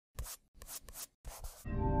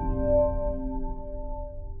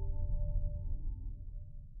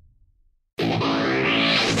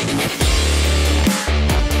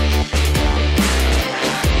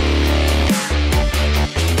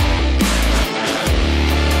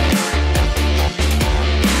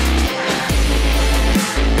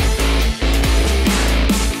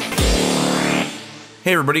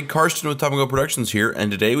Hey everybody, Karsten with Top & Go Productions here, and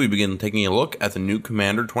today we begin taking a look at the new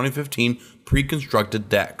Commander 2015 Preconstructed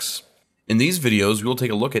Decks. In these videos, we will take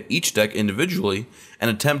a look at each deck individually and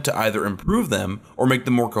attempt to either improve them or make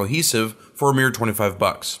them more cohesive for a mere 25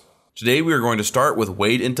 bucks. Today we are going to start with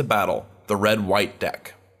Wade into Battle, the red-white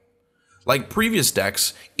deck. Like previous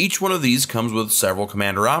decks, each one of these comes with several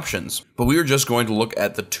commander options, but we are just going to look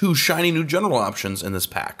at the two shiny new general options in this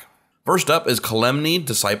pack. First up is Kalemni,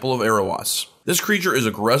 Disciple of Erowas. This creature is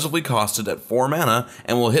aggressively costed at 4 mana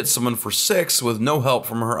and will hit someone for 6 with no help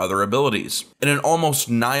from her other abilities. In an almost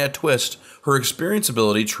Naya twist, her experience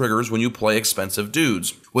ability triggers when you play expensive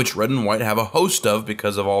dudes, which red and white have a host of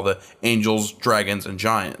because of all the angels, dragons, and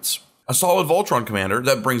giants. A solid Voltron commander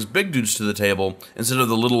that brings big dudes to the table instead of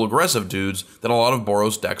the little aggressive dudes that a lot of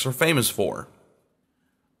Boros decks are famous for.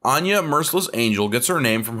 Anya, Merciless Angel, gets her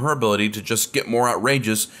name from her ability to just get more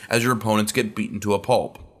outrageous as your opponents get beaten to a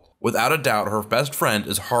pulp. Without a doubt, her best friend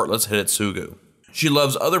is Heartless Hidetsugu. She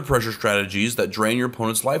loves other pressure strategies that drain your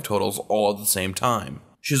opponent's life totals all at the same time.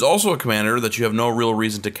 She's also a commander that you have no real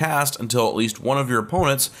reason to cast until at least one of your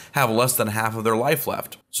opponents have less than half of their life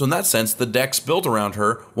left. So in that sense, the decks built around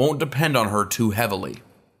her won't depend on her too heavily.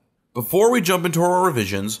 Before we jump into our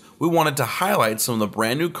revisions, we wanted to highlight some of the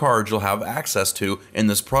brand new cards you'll have access to in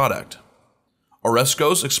this product.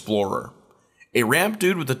 Oreskos Explorer. A ramp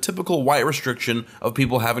dude with the typical white restriction of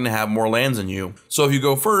people having to have more lands than you, so if you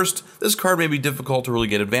go first, this card may be difficult to really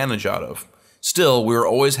get advantage out of. Still, we are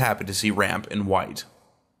always happy to see ramp in white.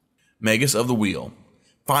 Magus of the Wheel.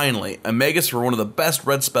 Finally, a Magus for one of the best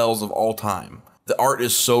red spells of all time. The art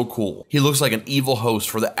is so cool. He looks like an evil host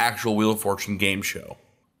for the actual Wheel of Fortune game show.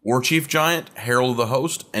 Warchief Giant, Herald of the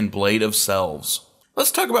Host, and Blade of Selves.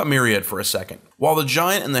 Let's talk about Myriad for a second. While the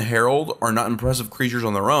Giant and the Herald are not impressive creatures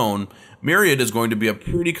on their own, Myriad is going to be a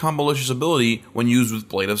pretty combolicious ability when used with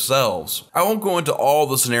Blade of Selves. I won't go into all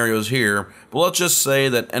the scenarios here, but let's just say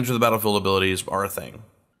that enter the battlefield abilities are a thing.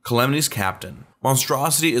 Kalemni's Captain.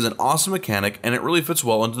 Monstrosity is an awesome mechanic and it really fits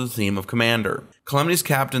well into the theme of Commander. Kalemni's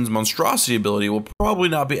Captain's Monstrosity ability will probably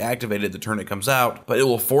not be activated the turn it comes out, but it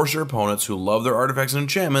will force your opponents who love their artifacts and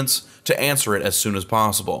enchantments to answer it as soon as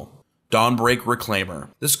possible. Dawnbreak Reclaimer.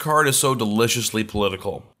 This card is so deliciously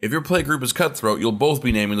political. If your play group is cutthroat, you'll both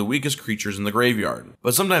be naming the weakest creatures in the graveyard.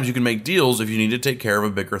 But sometimes you can make deals if you need to take care of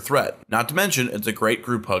a bigger threat. Not to mention, it's a great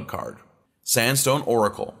group hug card. Sandstone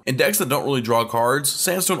Oracle. In decks that don't really draw cards,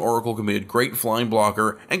 Sandstone Oracle can be a great flying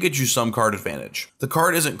blocker and get you some card advantage. The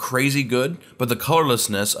card isn't crazy good, but the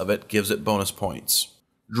colorlessness of it gives it bonus points.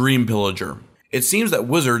 Dream Pillager. It seems that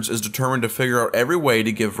Wizards is determined to figure out every way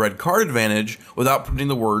to give red card advantage without putting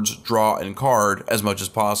the words draw and card as much as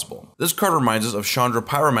possible. This card reminds us of Chandra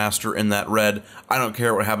Pyromaster in that red, I don't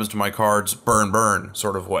care what happens to my cards, burn burn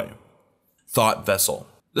sort of way. Thought Vessel.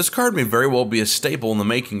 This card may very well be a staple in the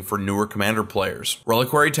making for newer Commander players.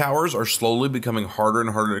 Reliquary towers are slowly becoming harder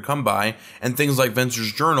and harder to come by, and things like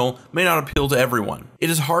Venser's Journal may not appeal to everyone. It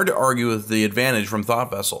is hard to argue with the advantage from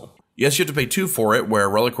Thought Vessel. Yes, you have to pay 2 for it, where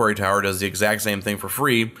Reliquary Tower does the exact same thing for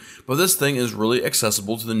free, but this thing is really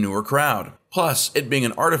accessible to the newer crowd. Plus, it being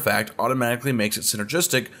an artifact automatically makes it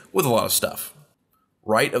synergistic with a lot of stuff.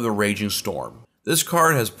 Rite of the Raging Storm. This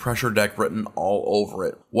card has pressure deck written all over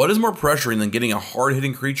it. What is more pressuring than getting a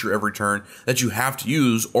hard-hitting creature every turn that you have to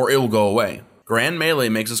use or it will go away? Grand Melee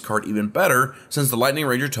makes this card even better since the Lightning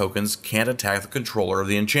Ranger tokens can't attack the controller of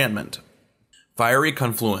the enchantment. Fiery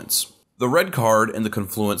Confluence. The red card in the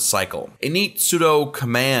Confluence cycle. A neat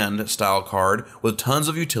pseudo-command style card with tons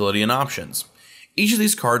of utility and options. Each of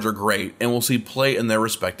these cards are great and will see play in their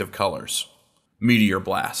respective colors. Meteor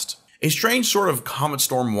Blast. A strange sort of Comet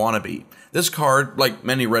Storm wannabe. This card, like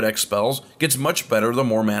many red X spells, gets much better the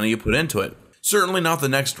more mana you put into it. Certainly not the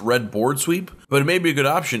next red board sweep, but it may be a good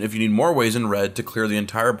option if you need more ways in red to clear the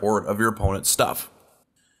entire board of your opponent's stuff.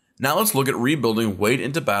 Now let's look at rebuilding Wade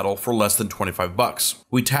into Battle for less than 25 bucks.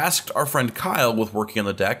 We tasked our friend Kyle with working on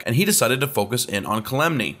the deck and he decided to focus in on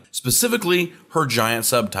Kalemni, specifically her giant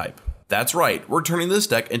subtype. That's right, we're turning this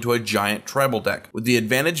deck into a giant tribal deck, with the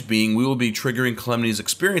advantage being we will be triggering Kalemni's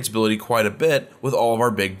experience ability quite a bit with all of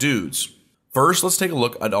our big dudes. First, let's take a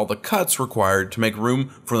look at all the cuts required to make room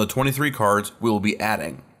for the 23 cards we will be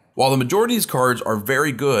adding. While the majority of these cards are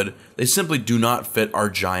very good, they simply do not fit our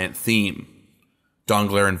giant theme.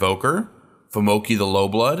 Dawnglare Invoker, Fomoki the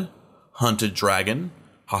Lowblood, Hunted Dragon,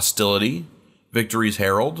 Hostility, Victory's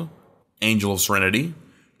Herald, Angel of Serenity,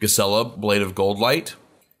 Gisela Blade of Goldlight,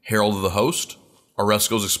 Herald of the Host,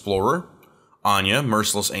 Oreskos Explorer, Anya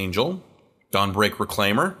Merciless Angel, Dawnbreak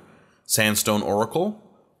Reclaimer, Sandstone Oracle,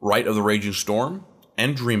 Rite of the Raging Storm,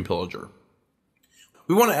 and Dream Pillager.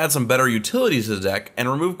 We want to add some better utilities to the deck and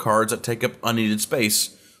remove cards that take up unneeded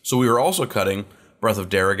space, so we are also cutting Breath of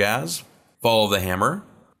Daragaz, Fall of the Hammer,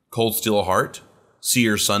 Cold Steel Heart,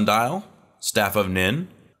 Seer's Sundial, Staff of Nin,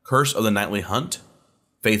 Curse of the Nightly Hunt,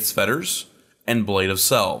 Faith's Fetters, and Blade of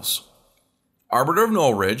Selves. Arbiter of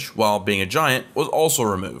Nullridge, while being a giant, was also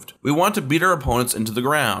removed. We want to beat our opponents into the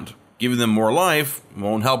ground. Giving them more life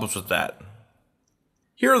won't help us with that.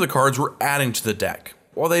 Here are the cards we're adding to the deck.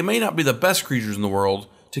 While they may not be the best creatures in the world,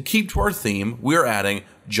 to keep to our theme, we are adding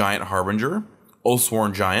Giant Harbinger,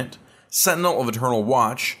 Oathsworn Giant, Sentinel of Eternal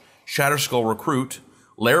Watch, Shatterskull Recruit,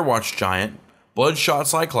 Lairwatch Giant, Bloodshot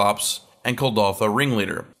Cyclops, and Kuldotha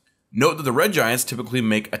Ringleader. Note that the red giants typically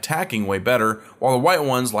make attacking way better, while the white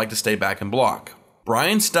ones like to stay back and block.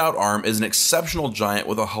 Brian Stoutarm is an exceptional giant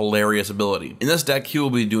with a hilarious ability. In this deck, he will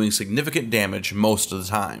be doing significant damage most of the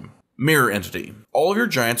time. Mirror Entity. All of your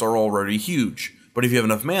giants are already huge, but if you have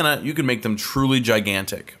enough mana, you can make them truly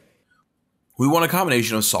gigantic. We want a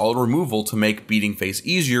combination of solid removal to make beating face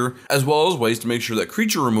easier, as well as ways to make sure that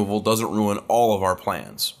creature removal doesn't ruin all of our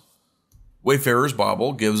plans. Wayfarer's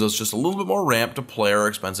Bauble gives us just a little bit more ramp to play our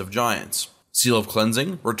expensive giants. Seal of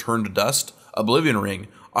Cleansing, Return to Dust, Oblivion Ring,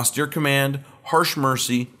 Austere Command, Harsh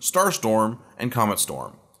Mercy, Starstorm, and Comet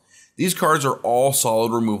Storm. These cards are all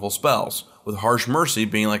solid removal spells, with Harsh Mercy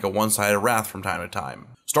being like a one-sided wrath from time to time.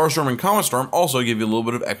 Starstorm and Comet Storm also give you a little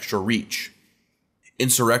bit of extra reach.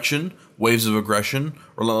 Insurrection, Waves of Aggression,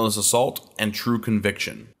 Relentless Assault, and True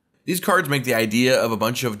Conviction. These cards make the idea of a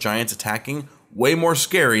bunch of giants attacking way more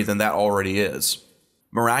scary than that already is.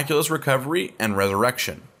 Miraculous Recovery and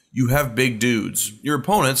Resurrection. You have big dudes. Your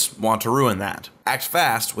opponents want to ruin that. Act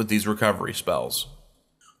fast with these recovery spells.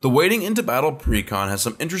 The Wading into Battle Precon has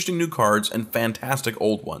some interesting new cards and fantastic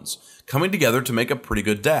old ones, coming together to make a pretty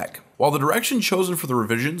good deck. While the direction chosen for the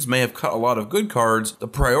revisions may have cut a lot of good cards, the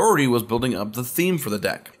priority was building up the theme for the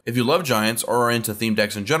deck. If you love giants or are into themed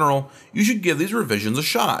decks in general, you should give these revisions a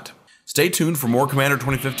shot. Stay tuned for more Commander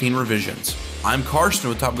 2015 revisions. I'm Karsten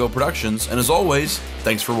with Top Go Productions, and as always,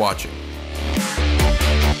 thanks for watching.